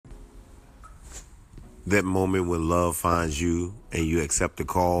That moment when love finds you and you accept the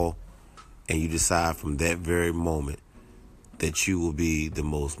call and you decide from that very moment that you will be the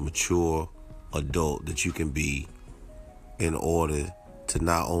most mature adult that you can be in order to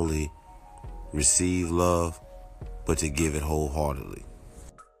not only receive love, but to give it wholeheartedly.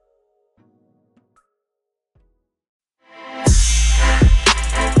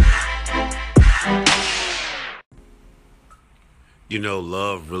 You know,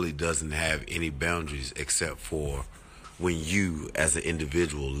 love really doesn't have any boundaries except for when you as an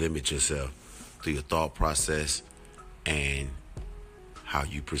individual limit yourself through your thought process and how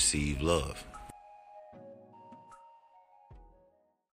you perceive love.